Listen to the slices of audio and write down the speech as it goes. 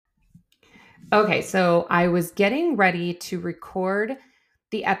Okay, so I was getting ready to record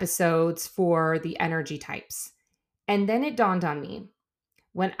the episodes for the energy types. And then it dawned on me.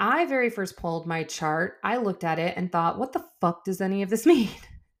 When I very first pulled my chart, I looked at it and thought, what the fuck does any of this mean?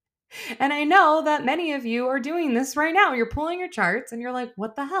 And I know that many of you are doing this right now. You're pulling your charts and you're like,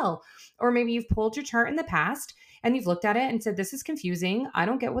 what the hell? Or maybe you've pulled your chart in the past and you've looked at it and said, this is confusing. I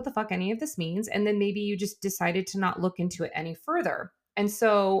don't get what the fuck any of this means. And then maybe you just decided to not look into it any further. And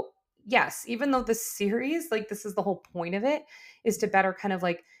so, yes, even though this series, like this is the whole point of it, is to better kind of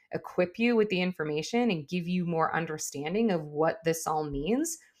like equip you with the information and give you more understanding of what this all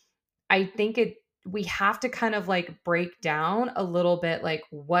means. I think we have to kind of like break down a little bit like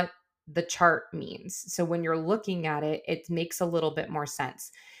what the chart means. So when you're looking at it, it makes a little bit more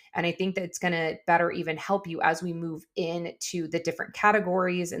sense. And I think that it's going to better even help you as we move into the different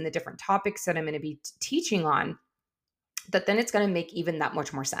categories and the different topics that I'm going to be teaching on. That then it's going to make even that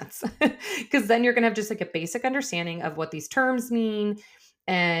much more sense because then you're going to have just like a basic understanding of what these terms mean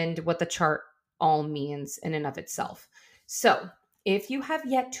and what the chart all means in and of itself. So, if you have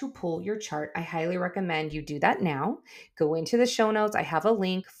yet to pull your chart, I highly recommend you do that now. Go into the show notes. I have a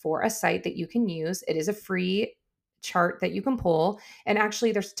link for a site that you can use. It is a free chart that you can pull. And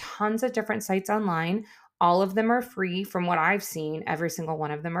actually, there's tons of different sites online. All of them are free from what I've seen. Every single one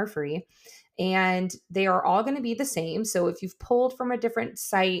of them are free and they are all going to be the same. So if you've pulled from a different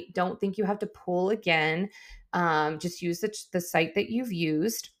site, don't think you have to pull again. Just use the site that you've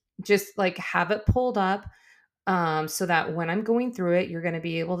used. Just like have it pulled up so that when I'm going through it, you're going to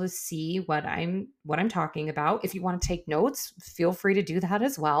be able to see what I'm talking about. If you want to take notes, feel free to do that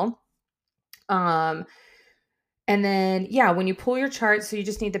as well. Um, and then yeah, when you pull your chart, so you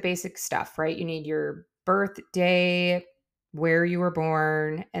just need the basic stuff, right? You need your birthday, where you were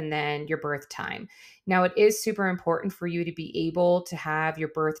born, and then your birth time. Now, it is super important for you to be able to have your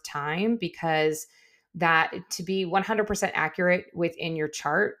birth time because that to be 100% accurate within your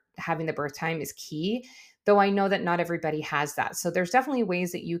chart, having the birth time is key. Though I know that not everybody has that. So there's definitely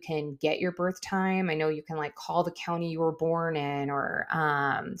ways that you can get your birth time. I know you can like call the county you were born in or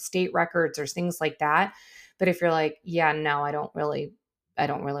state records or things like that. But if you're like, yeah, no, I don't really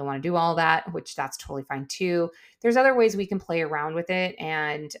want to do all that, which that's totally fine too. There's other ways we can play around with it.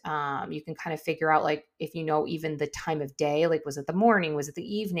 And you can kind of figure out, like, if you know, even the time of day, like, was it the morning? Was it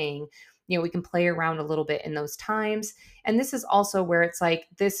the evening? We can play around a little bit in those times. And this is also where it's like,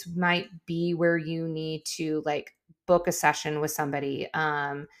 this might be where you need to like book a session with somebody.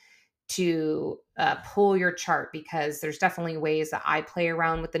 To pull your chart because there's definitely ways that I play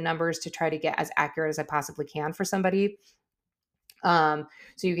around with the numbers to try to get as accurate as I possibly can for somebody. So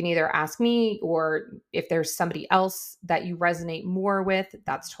you can either ask me, or if there's somebody else that you resonate more with,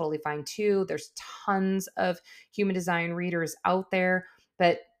 that's totally fine too. There's tons of human design readers out there,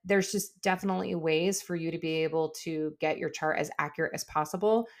 but there's just definitely ways for you to be able to get your chart as accurate as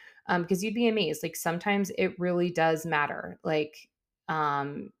possible. Because you'd be amazed. Like sometimes it really does matter. Like,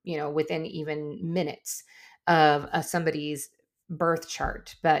 within even minutes of somebody's birth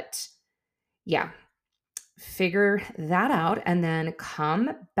chart. But yeah, figure that out and then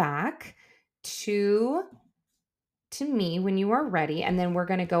come back to me when you are ready, and then we're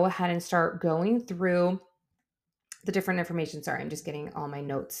going to go ahead and start going through the different information. Sorry, I'm just getting all my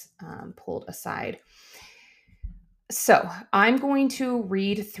notes pulled aside. So I'm going to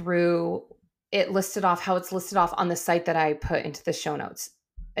read through it listed off how it's listed off on the site that I put into the show notes.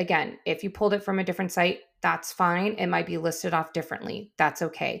 Again, if you pulled it from a different site, that's fine. It might be listed off differently. That's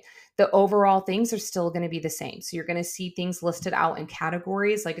okay. The overall things are still going to be the same. So you're going to see things listed out in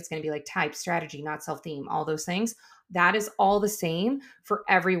categories, like it's going to be like type, strategy, not self theme, all those things. That is all the same for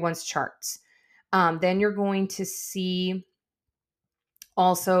everyone's charts. Then you're going to see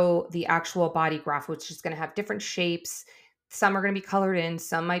also the actual body graph, which is going to have different shapes. Some are going to be colored in,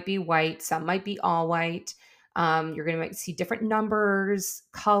 some might be white, some might be all white. You're going to see different numbers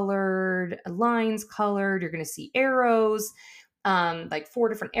colored, lines colored. You're going to see arrows, like 4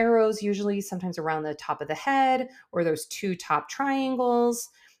 different arrows, usually sometimes around the top of the head, or those 2 top triangles.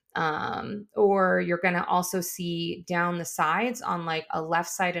 Or you're going to also see down the sides on like a left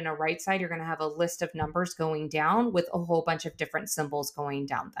side and a right side, you're going to have a list of numbers going down with a whole bunch of different symbols going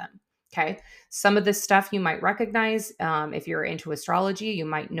down them. Okay. Some of this stuff you might recognize. If you're into astrology, you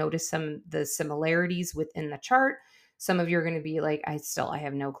might notice some the similarities within the chart. Some of you are going to be like, I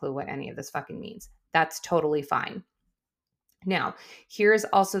have no clue what any of this fucking means. That's totally fine. Now, here's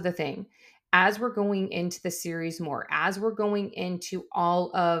also the thing. As we're going into the series more, as we're going into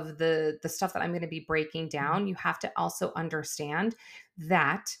all of the stuff that I'm going to be breaking down, you have to also understand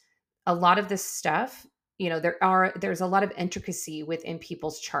that a lot of this stuff, there's a lot of intricacy within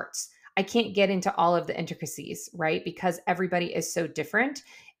people's charts. I can't get into all of the intricacies, right? Because everybody is so different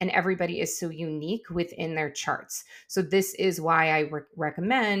and everybody is so unique within their charts. So, this is why I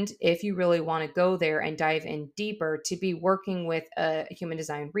recommend, if you really want to go there and dive in deeper, to be working with a human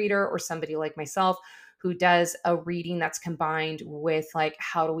design reader or somebody like myself who does a reading that's combined with like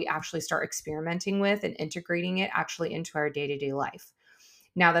how do we actually start experimenting with and integrating it actually into our day-to-day life.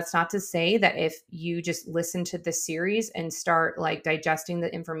 Now, that's not to say that if you just listen to this series and start like digesting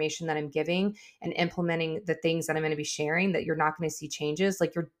the information that I'm giving and implementing the things that I'm going to be sharing, that you're not going to see changes.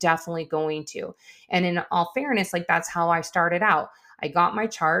 Like, you're definitely going to. And in all fairness, like, that's how I started out. I got my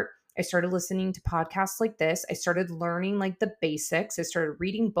chart. I started listening to podcasts like this. I started learning like the basics. I started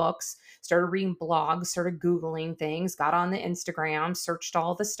reading books, started reading blogs, started Googling things, got on the Instagram, searched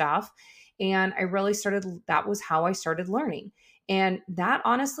all the stuff. And I really started, that was how I started learning. And that,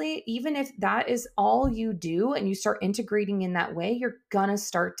 honestly, even if that is all you do and you start integrating in that way, you're gonna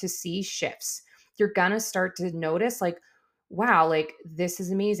start to see shifts. You're gonna start to notice, like, wow, like this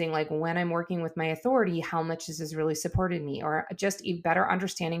is amazing. Like, when I'm working with my authority, how much this has really supported me, or just a better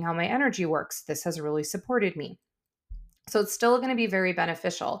understanding how my energy works. This has really supported me. So it's still going to be very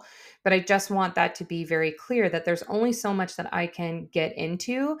beneficial. But I just want that to be very clear that there's only so much that I can get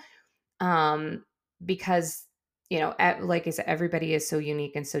into, um, because, like I said, everybody is so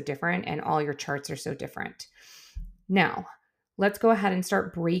unique and so different, and all your charts are so different. Now, let's go ahead and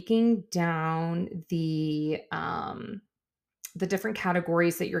start breaking down the different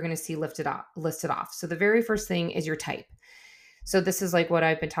categories that you're going to see listed off. So the very first thing is your type. So this is like what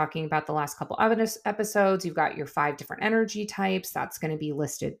I've been talking about the last couple of episodes. You've got your 5 different energy types. That's going to be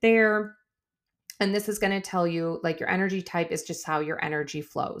listed there. And this is going to tell you, like, your energy type is just how your energy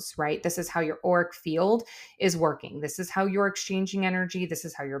flows, right? This is how your auric field is working. This is how you're exchanging energy. This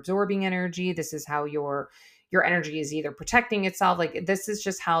is how you're absorbing energy. This is how your energy is either protecting itself. Like, this is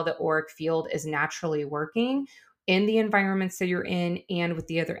just how the auric field is naturally working in the environments that you're in and with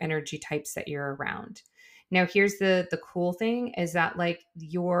the other energy types that you're around. Now, here's the cool thing is that, like,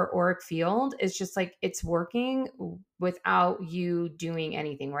 your auric field is just like it's working without you doing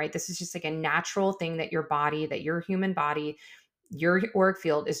anything, right? This is just like a natural thing that your body, that your human body, your auric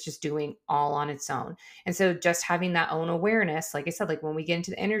field is just doing all on its own. And so just having that own awareness, like I said, like when we get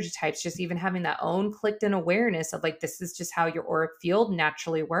into the energy types, just even having that own clicked in awareness of like, this is just how your auric field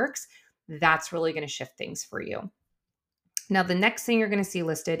naturally works, that's really going to shift things for you. Now, the next thing you're going to see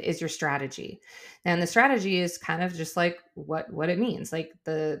listed is your strategy. And the strategy is kind of just like what it means, like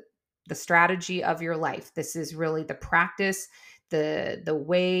the strategy of your life. This is really the practice, the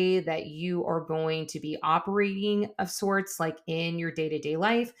way that you are going to be operating of sorts, like in your day-to-day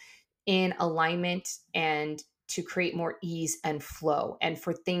life, in alignment, and to create more ease and flow, and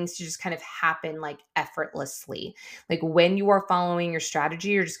for things to just kind of happen like effortlessly. Like, when you are following your strategy,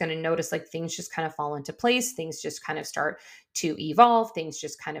 you're just going to notice like things just kind of fall into place, things just kind of start to evolve, things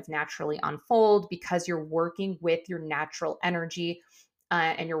just kind of naturally unfold because you're working with your natural energy,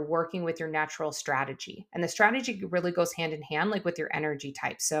 and you're working with your natural strategy. And the strategy really goes hand in hand, like with your energy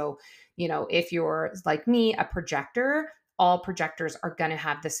type. So, if you're like me, a projector, all projectors are going to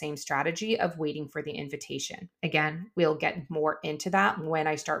have the same strategy of waiting for the invitation. Again, we'll get more into that when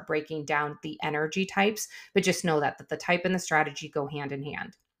I start breaking down the energy types, but just know that the type and the strategy go hand in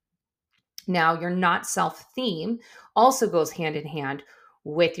hand. Now, your not self theme also goes hand in hand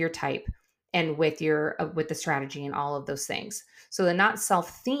with your type and with the strategy and all of those things. So the not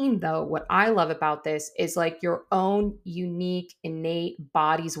self theme, though, what I love about this is like your own unique innate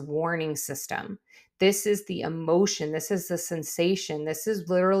body's warning system. This is the emotion, this is the sensation, this is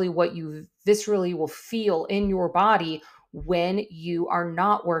literally what you viscerally will feel in your body when you are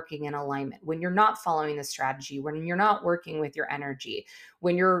not working in alignment, when you're not following the strategy, when you're not working with your energy,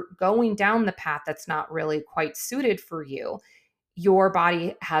 when you're going down the path that's not really quite suited for you. Your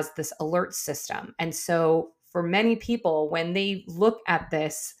body has this alert system. And so for many people, when they look at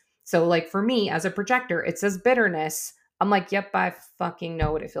this, so like for me as a projector, it says bitterness. I'm like, yep, I fucking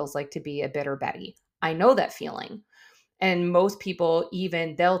know what it feels like to be a bitter Betty. I know that feeling. And most people,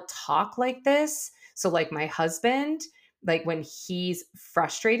 even they'll talk like this. So like my husband, like when he's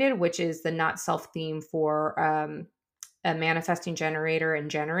frustrated, which is the not self theme for a manifesting generator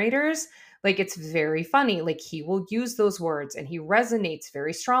and generators, like it's very funny. Like he will use those words and he resonates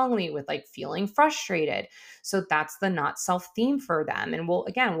very strongly with like feeling frustrated. So that's the not self theme for them. And we'll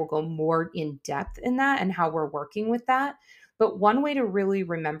go more in depth in that and how we're working with that. But one way to really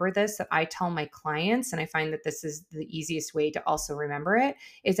remember this that I tell my clients, and I find that this is the easiest way to also remember it,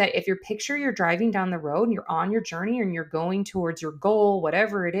 is that if you're driving down the road and you're on your journey and you're going towards your goal,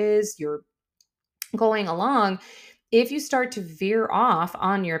 whatever it is you're going along, If you start to veer off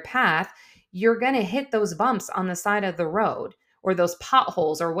on your path, you're going to hit those bumps on the side of the road, or those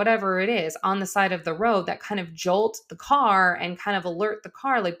potholes or whatever it is on the side of the road that kind of jolt the car and kind of alert the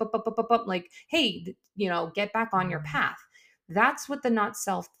car like, bup, bup, bup, bup, bup, like, hey, get back on your path. That's what the not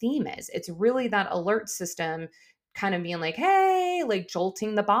self theme is. It's really that alert system kind of being like, hey, like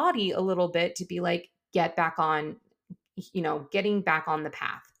jolting the body a little bit to be like, get back on, getting back on the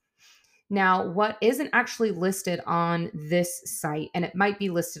path. Now, what isn't actually listed on this site, and it might be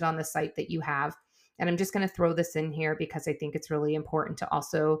listed on the site that you have, and I'm just going to throw this in here because I think it's really important to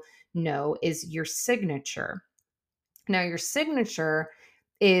also know, is your signature. Now, your signature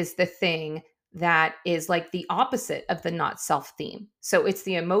is the thing that is like the opposite of the not self theme. So it's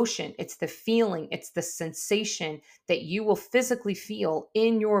the emotion, it's the feeling, it's the sensation that you will physically feel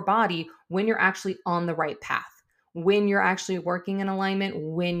in your body when you're actually on the right path, when you're actually working in alignment,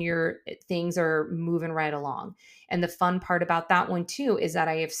 when your things are moving right along. And the fun part about that one too is that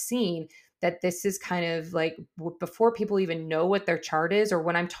I have seen that this is kind of like before people even know what their chart is, or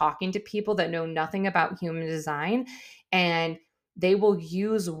when I'm talking to people that know nothing about human design, and they will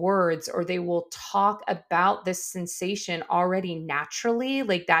use words or they will talk about this sensation already naturally,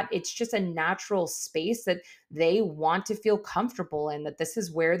 like that it's just a natural space that they want to feel comfortable in, that this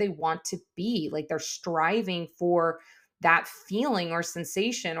is where they want to be, like they're striving for that feeling or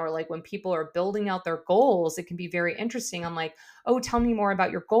sensation. Or like when people are building out their goals, it can be very interesting. I'm like, oh, tell me more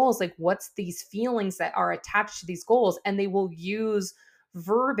about your goals, like what's these feelings that are attached to these goals, and they will use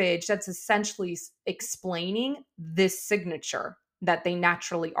verbiage that's essentially explaining this signature that they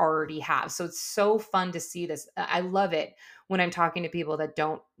naturally already have. So it's so fun to see this. I love it when I'm talking to people that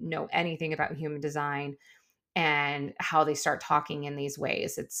don't know anything about human design and how they start talking in these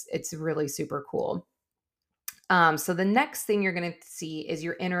ways. It's really super cool. So the next thing you're going to see is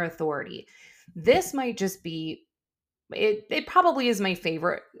your inner authority. This might just be it probably is my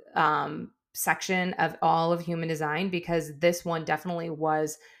favorite section of all of human design, because this one definitely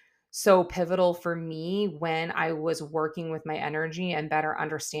was so pivotal for me when I was working with my energy and better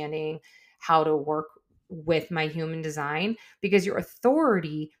understanding how to work with my human design. Because your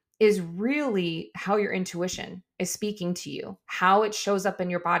authority is really how your intuition is speaking to you, how it shows up in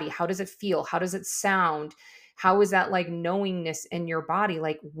your body. How does it feel? How does it sound? How is that like knowingness in your body?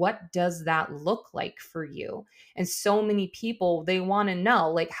 Like, what does that look like for you? And so many people, they want to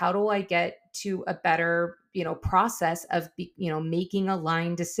know, like, how do I get to a better, process of, making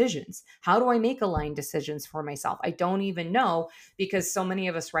aligned decisions? How do I make aligned decisions for myself? I don't even know, because so many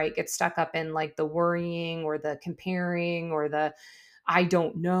of us, right, get stuck up in like the worrying or the comparing or the I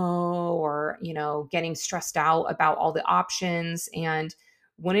don't know, or, getting stressed out about all the options. And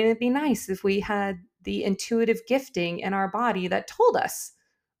wouldn't it be nice if we had the intuitive gifting in our body that told us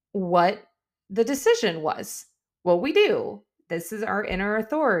what the decision was? Well, we do. This is our inner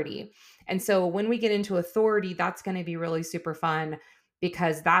authority. And so when we get into authority, that's going to be really super fun,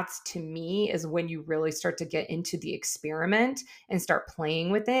 because that's, to me, is when you really start to get into the experiment and start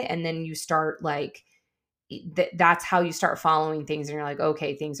playing with it. And then you start like, that's how you start following things. And you're like,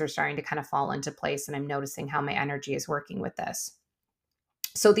 okay, things are starting to kind of fall into place. And I'm noticing how my energy is working with this.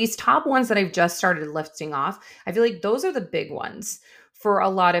 So these top ones that I've just started lifting off, I feel like those are the big ones for a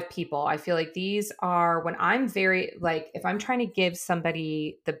lot of people. I feel like these are when I'm very like, if I'm trying to give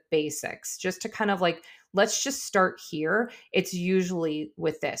somebody the basics, just to kind of like, let's just start here. It's usually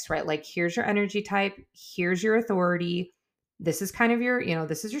with this, right? Like, here's your energy type, here's your authority. This is kind of your,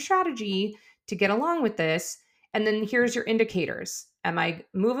 this is your strategy to get along with this. And then here's your indicators. Am I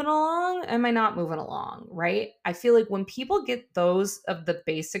moving along? Am I not moving along? Right? I feel like when people get those of the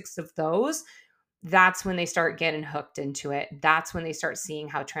basics of those, that's when they start getting hooked into it. That's when they start seeing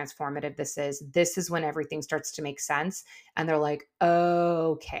how transformative this is. This is when everything starts to make sense. And they're like,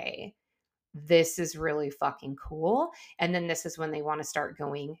 okay, this is really fucking cool. And then this is when they want to start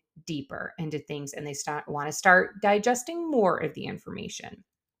going deeper into things, and they want to start digesting more of the information.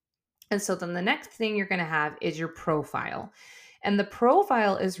 And so then the next thing you're going to have is your profile. And the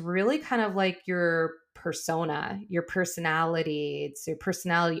profile is really kind of like your persona, your personality. It's your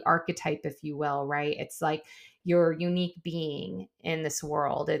personality archetype, if you will, right? It's like your unique being in this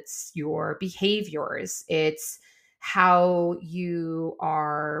world. It's your behaviors. It's how you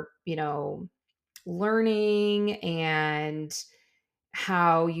are, learning, and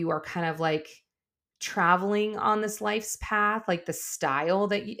how you are kind of like traveling on this life's path, like the style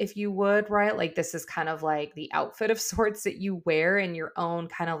that if you would, right? Like, this is kind of like the outfit of sorts that you wear in your own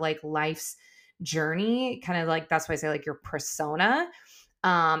kind of like life's journey, kind of like, that's why I say like your persona.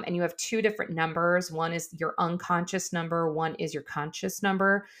 And you have two different numbers. One is your unconscious number, one is your conscious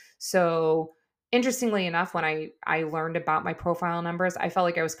number. So Interestingly enough, when I learned about my profile numbers, I felt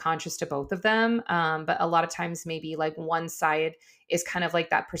like I was conscious to both of them. But a lot of times, maybe like one side is kind of like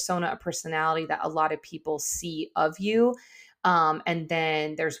that persona, a personality that a lot of people see of you. And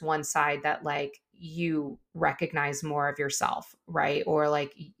then there's one side that like you recognize more of yourself, right? Or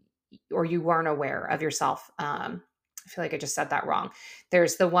like, or you weren't aware of yourself. I feel like I just said that wrong.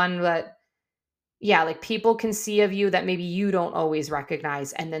 There's the one that, yeah, like people can see of you that maybe you don't always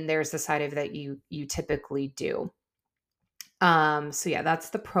recognize, and then there's the side of that you typically do. So yeah,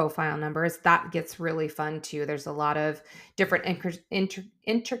 that's the profile numbers. That gets really fun too. There's a lot of different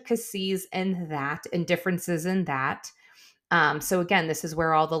intricacies in that and differences in that. So again, this is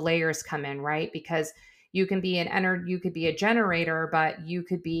where all the layers come in, right? Because you could be a generator, but you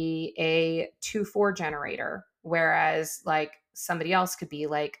could be a 2-4 generator, whereas like somebody else could be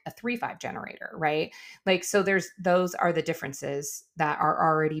like a 3-5 generator, right? Like so those are the differences that are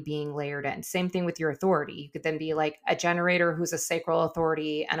already being layered in. Same thing with your authority. You could then be like a generator who's a sacral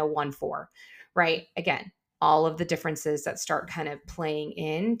authority and a 1-4, right? Again, all of the differences that start kind of playing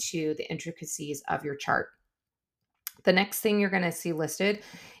into the intricacies of your chart. The next thing you're going to see listed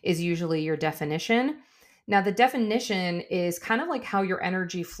is usually your definition. Now, the definition is kind of like how your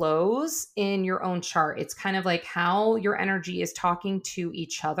energy flows in your own chart. It's kind of like how your energy is talking to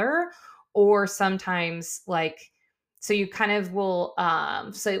each other, or sometimes like, so you kind of will,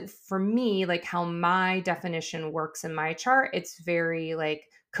 so for me, like how my definition works in my chart, it's very like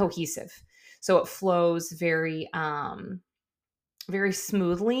cohesive. So it flows very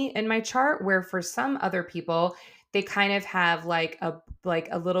smoothly in my chart, where for some other people they kind of have like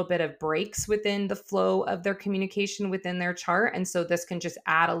a little bit of breaks within the flow of their communication within their chart, and so this can just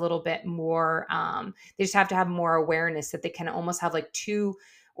add a little bit more. They just have to have more awareness that they can almost have like two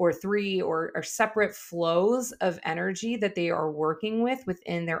or three or separate flows of energy that they are working with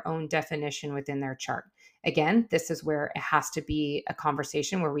within their own definition within their chart. Again, this is where it has to be a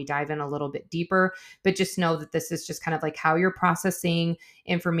conversation where we dive in a little bit deeper, but just know that this is just kind of like how you're processing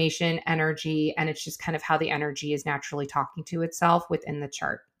information, energy, and it's just kind of how the energy is naturally talking to itself within the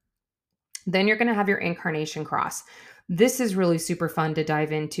chart. Then you're going to have your incarnation cross. This is really super fun to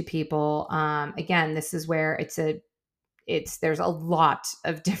dive into, people. Again, this is where there's a lot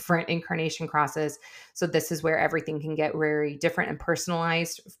of different incarnation crosses. So this is where everything can get very different and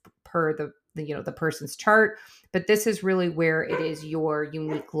personalized per the person's chart. But this is really where it is your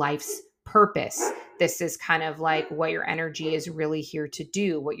unique life's purpose. This is kind of like what your energy is really here to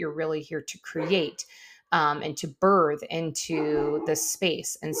do, what you're really here to create. And to birth into this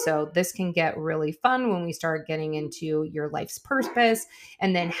space. And so this can get really fun when we start getting into your life's purpose,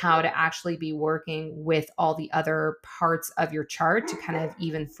 and then how to actually be working with all the other parts of your chart to kind of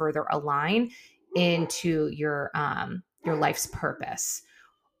even further align into your life's purpose.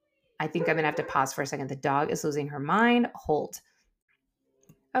 I think I'm gonna have to pause for a second. The dog is losing her mind. Hold.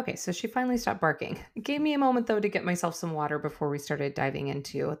 Okay, so she finally stopped barking. It gave me a moment though to get myself some water before we started diving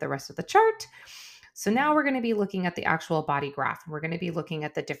into the rest of the chart. So now we're going to be looking at the actual body graph. We're going to be looking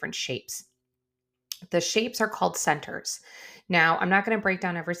at the different shapes. The shapes are called centers. Now, I'm not going to break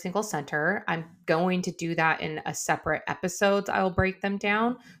down every single center. I'm going to do that in a separate episode. I'll break them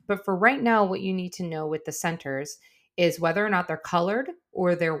down. But for right now, what you need to know with the centers is whether or not they're colored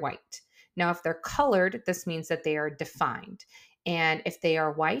or they're white. Now, if they're colored, this means that they are defined. And if they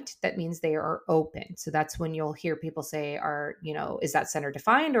are white, that means they are open. So that's when you'll hear people say, is that center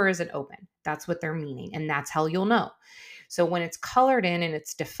defined or is it open? That's what they're meaning. And that's how you'll know. So when it's colored in and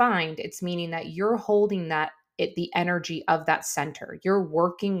it's defined, it's meaning that you're holding the energy of that center. You're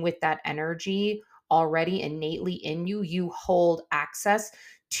working with that energy already innately in you. You hold access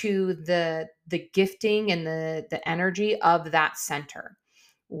to the gifting and the energy of that center.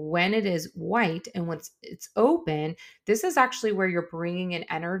 When it is white and when it's open, this is actually where you're bringing in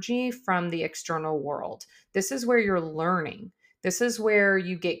energy from the external world. This is where you're learning. This is where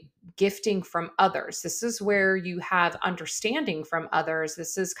you get gifting from others. This is where you have understanding from others.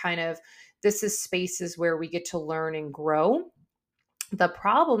 This is spaces where we get to learn and grow. The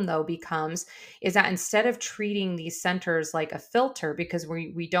problem though becomes is that instead of treating these centers like a filter, because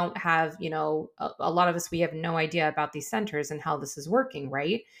we don't have, a lot of us, we have no idea about these centers and how this is working,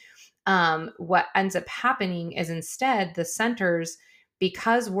 right? What ends up happening is instead the centers,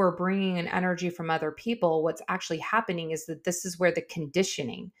 because we're bringing an energy from other people, what's actually happening is that this is where the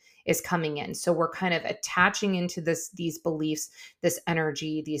conditioning is coming in. So we're kind of attaching into these beliefs, this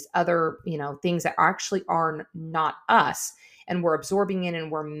energy, these other, things that actually are not us, and we're absorbing it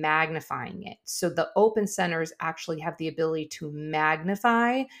and we're magnifying it. So the open centers actually have the ability to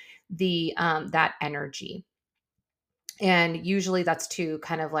magnify that energy. And usually that's to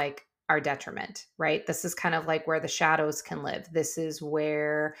kind of like our detriment, right? This is kind of like where the shadows can live. This is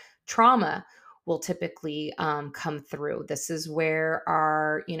where trauma will typically come through. This is where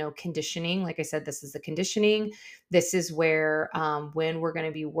our, conditioning, like I said, this is the conditioning. This is where when we're going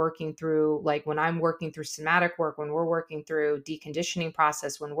to be working through, like when I'm working through somatic work, when we're working through deconditioning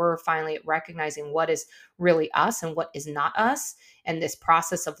process, when we're finally recognizing what is really us and what is not us, and this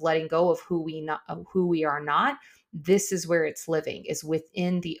process of letting go of who we are not, this is where it's living, is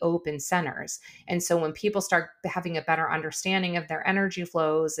within the open centers. And so when people start having a better understanding of their energy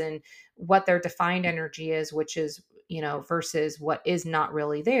flows and what their defined energy is, which is, versus what is not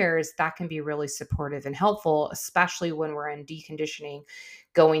really theirs, that can be really supportive and helpful, especially when we're in deconditioning,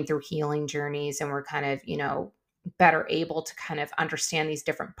 going through healing journeys, and we're kind of, better able to kind of understand these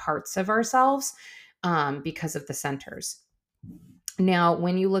different parts of ourselves because of the centers. Now,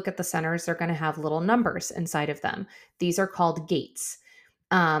 when you look at the centers, they're going to have little numbers inside of them. These are called gates.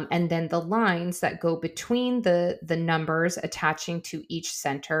 And then the lines that go between the numbers attaching to each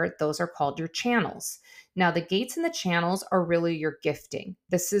center, those are called your channels. Now, the gates and the channels are really your gifting.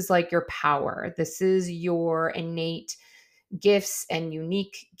 This is like your power. This is your innate gifts and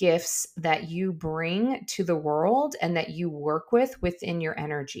unique gifts that you bring to the world and that you work with within your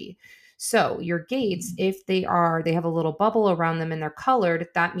energy. So your gates, if they have a little bubble around them and they're colored,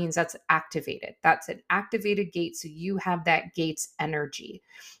 that means that's activated. That's an activated gate. So you have that gate's energy.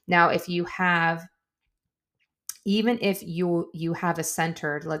 Now, even if you have a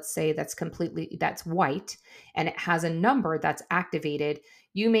center, let's say that's white and it has a number that's activated,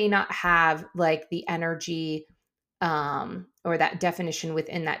 you may not have like the energy or that definition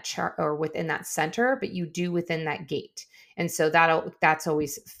within that chart or within that center, but you do within that gate. And so that's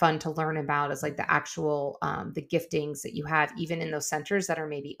always fun to learn about, is like the actual the giftings that you have even in those centers that are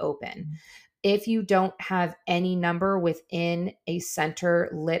maybe open. If you don't have any number within a center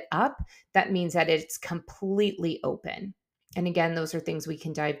lit up, that means that it's completely open. And again, those are things we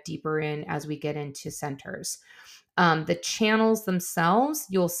can dive deeper in as we get into centers. The channels themselves,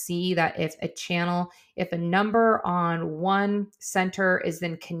 you'll see that if a number on one center is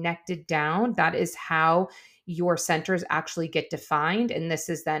then connected down, that is how your centers actually get defined. And this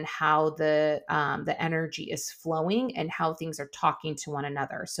is then how the energy is flowing and how things are talking to one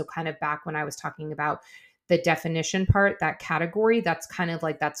another. So kind of back when I was talking about the definition part, that category, that's kind of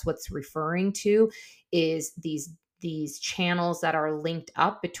like, that's what's referring to, is these channels that are linked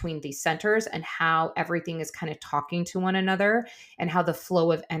up between these centers and how everything is kind of talking to one another and how the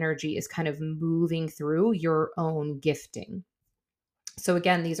flow of energy is kind of moving through your own gifting. So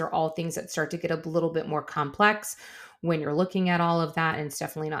again, these are all things that start to get a little bit more complex when you're looking at all of that. And it's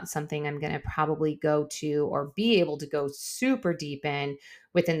definitely not something I'm going to probably go to or be able to go super deep in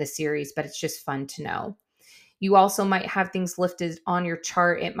within the series, but it's just fun to know. You also might have things lifted on your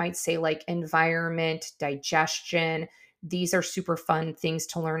chart. It might say like environment, digestion. These are super fun things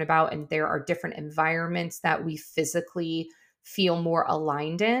to learn about. And there are different environments that we physically feel more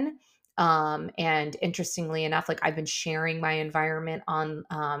aligned in. And interestingly enough, like I've been sharing my environment on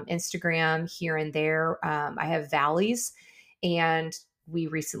Instagram here and there. I have valleys, and we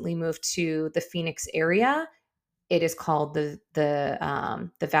recently moved to the Phoenix area. It is called the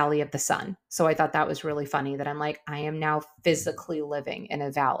Valley of the Sun. So I thought that was really funny that I'm like, I am now physically living in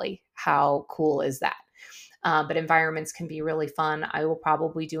a valley. How cool is that? But environments can be really fun. I will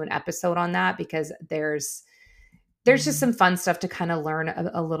probably do an episode on that because there's just some fun stuff to kind of learn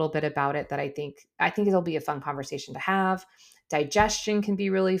a little bit about it that I think it'll be a fun conversation to have. Digestion can be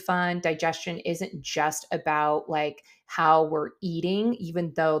really fun. Digestion isn't just about like how we're eating,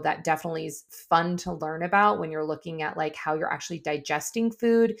 even though that definitely is fun to learn about when you're looking at like how you're actually digesting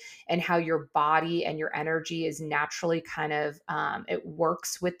food and how your body and your energy is naturally kind of it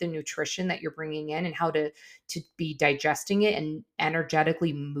works with the nutrition that you're bringing in, and how to be digesting it and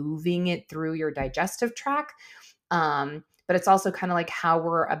energetically moving it through your digestive tract. But it's also kind of like how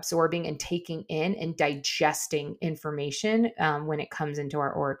we're absorbing and taking in and digesting information when it comes into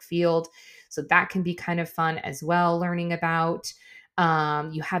our auric field. So that can be kind of fun as well, learning about.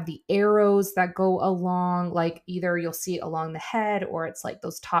 You have the arrows that go along, like either you'll see it along the head or it's like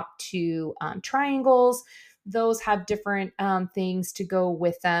those top two triangles. Those have different things to go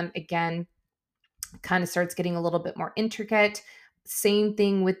with them. Again, kind of starts getting a little bit more intricate. Same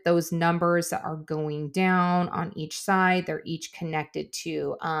thing with those numbers that are going down on each side. They're each connected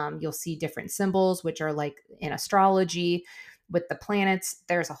to, you'll see different symbols, which are like in astrology with the planets.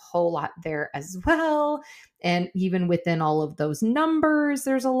 There's a whole lot there as well. And even within all of those numbers,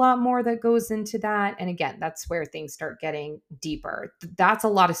 there's a lot more that goes into that. And again, that's where things start getting deeper. That's a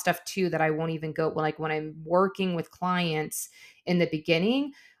lot of stuff too that I won't even go, like when I'm working with clients in the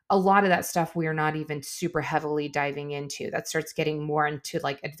beginning, a lot of that stuff we are not even super heavily diving into. That starts getting more into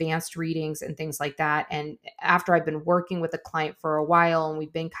like advanced readings and things like that. And after I've been working with a client for a while and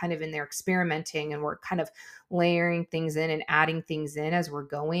we've been kind of in there experimenting and we're kind of layering things in and adding things in as we're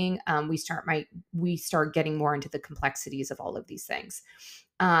going, we start getting more into the complexities of all of these things.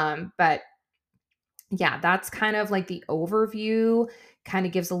 But yeah, that's kind of like the overview, kind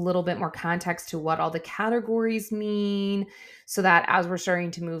of gives a little bit more context to what all the categories mean. So that as we're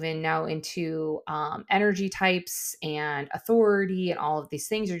starting to move in now into energy types and authority and all of these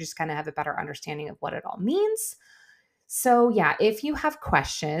things, you're just kind of have a better understanding of what it all means. So, yeah, if you have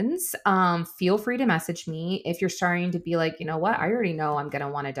questions, feel free to message me. If you're starting to be like, you know what, I already know I'm going to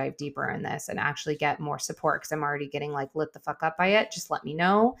want to dive deeper in this and actually get more support because I'm already getting like lit the fuck up by it, just let me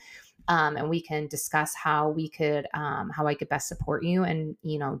know. And we can discuss how I could best support you and,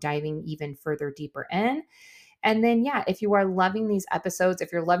 diving even further deeper in. And then, yeah, if you are loving these episodes,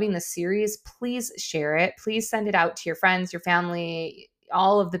 if you're loving the series, please share it. Please send it out to your friends, your family,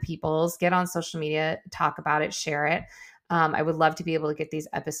 all of the peoples. Get on social media, talk about it, share it. I would love to be able to get these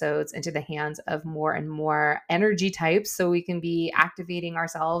episodes into the hands of more and more energy types so we can be activating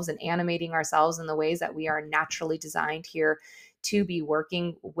ourselves and animating ourselves in the ways that we are naturally designed here to be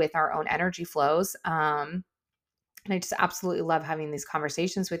working with our own energy flows. And I just absolutely love having these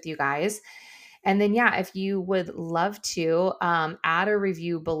conversations with you guys. And then, yeah, if you would love to add a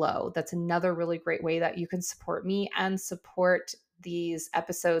review below, that's another really great way that you can support me and support these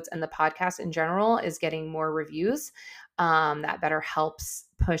episodes and the podcast in general is getting more reviews. That better helps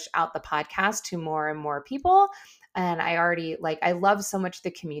push out the podcast to more and more people. And I love so much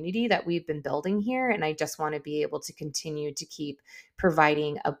the community that we've been building here. And I just want to be able to continue to keep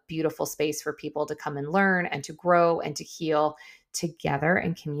providing a beautiful space for people to come and learn and to grow and to heal together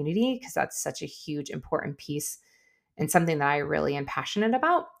in community, because that's such a huge, important piece and something that I really am passionate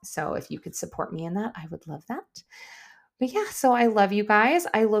about. So if you could support me in that, I would love that. But yeah, so I love you guys.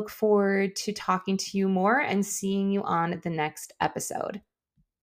 I look forward to talking to you more and seeing you on the next episode.